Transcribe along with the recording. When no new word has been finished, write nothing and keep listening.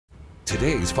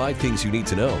Today's 5 Things You Need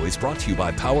to Know is brought to you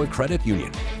by Power Credit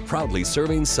Union, proudly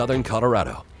serving Southern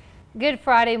Colorado. Good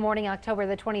Friday morning, October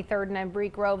the 23rd, and I'm Bree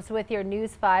Groves with your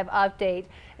News 5 update.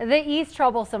 The East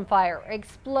Troublesome Fire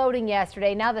exploding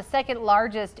yesterday, now the second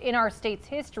largest in our state's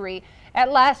history. At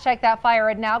last check, that fire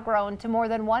had now grown to more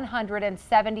than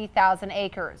 170,000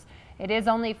 acres. It is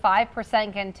only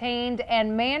 5% contained,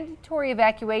 and mandatory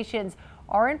evacuations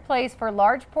are in place for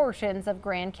large portions of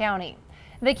Grand County.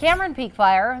 The Cameron Peak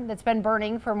Fire, that's been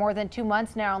burning for more than 2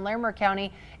 months now in Larimer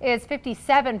County, is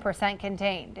 57%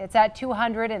 contained. It's at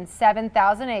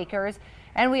 207,000 acres,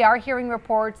 and we are hearing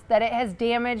reports that it has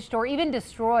damaged or even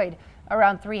destroyed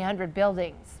around 300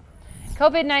 buildings.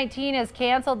 COVID-19 has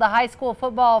canceled the high school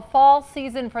football fall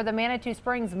season for the Manitou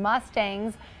Springs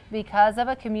Mustangs because of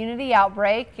a community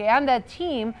outbreak, and the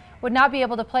team would not be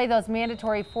able to play those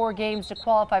mandatory 4 games to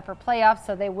qualify for playoffs,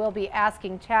 so they will be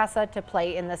asking CHSAA to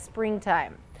play in the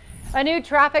springtime. A new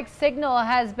traffic signal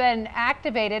has been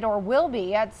activated, or will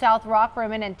be, at South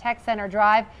Rockrimmon and Tech Center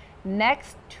Drive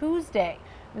next Tuesday.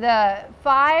 The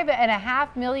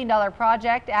 $5.5 million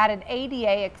project added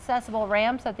ADA accessible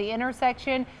ramps at the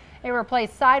intersection. It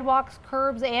replaced sidewalks,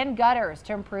 curbs, and gutters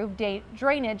to improve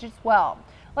drainage as well.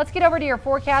 Let's get over to your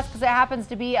forecast because it happens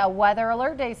to be a weather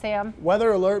alert day, Sam.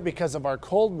 Weather alert because of our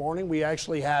cold morning. We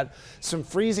actually had some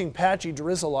freezing patchy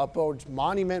drizzle up towards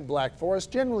Monument, Black Forest,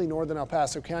 generally northern El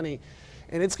Paso County,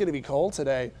 and it's going to be cold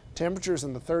today. Temperatures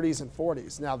in the 30s and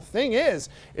 40s. Now the thing is,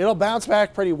 it'll bounce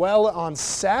back pretty well on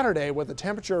Saturday with a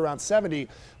temperature around 70,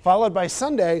 followed by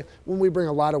Sunday when we bring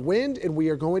a lot of wind, and we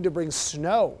are going to bring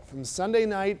snow from Sunday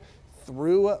night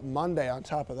through Monday. On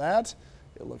top of that,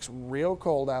 it looks real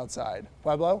cold outside.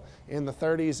 Pueblo in the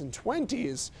 30s and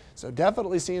 20s, so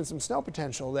definitely seeing some snow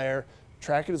potential there.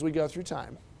 Track it as we go through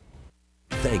time.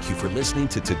 Thank you for listening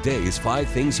to today's 5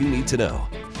 Things You Need to Know,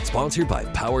 sponsored by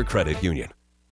Power Credit Union.